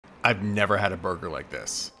I've never had a burger like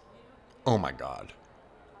this. Oh my god.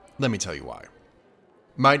 Let me tell you why.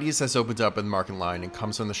 Mighties has opened up in the market line and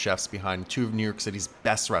comes from the chefs behind two of New York City's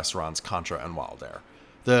best restaurants, Contra and Wildair.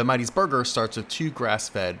 The Mighties burger starts with 2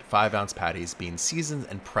 grass-fed 5-ounce patties being seasoned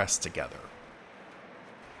and pressed together.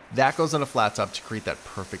 That goes on a flat top to create that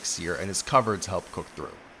perfect sear and is covered to help cook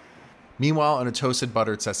through. Meanwhile, on a toasted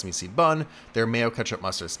buttered sesame seed bun, their mayo ketchup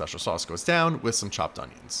mustard special sauce goes down with some chopped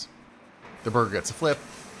onions. The burger gets a flip,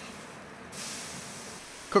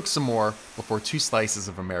 cook some more before 2 slices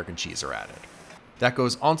of American cheese are added. That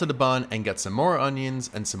goes onto the bun and gets some more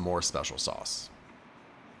onions and some more special sauce.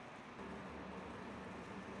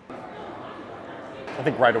 I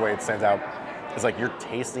think right away it stands out. It's like you're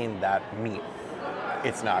tasting that meat.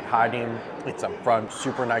 It's not hiding, it's up front,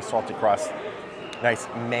 super nice salty crust, nice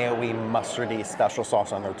mayo-y, mustardy special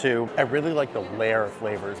sauce on there too. I really like the layer of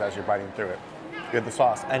flavors as you're biting through it. You have the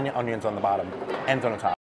sauce and the onions on the bottom and on the top.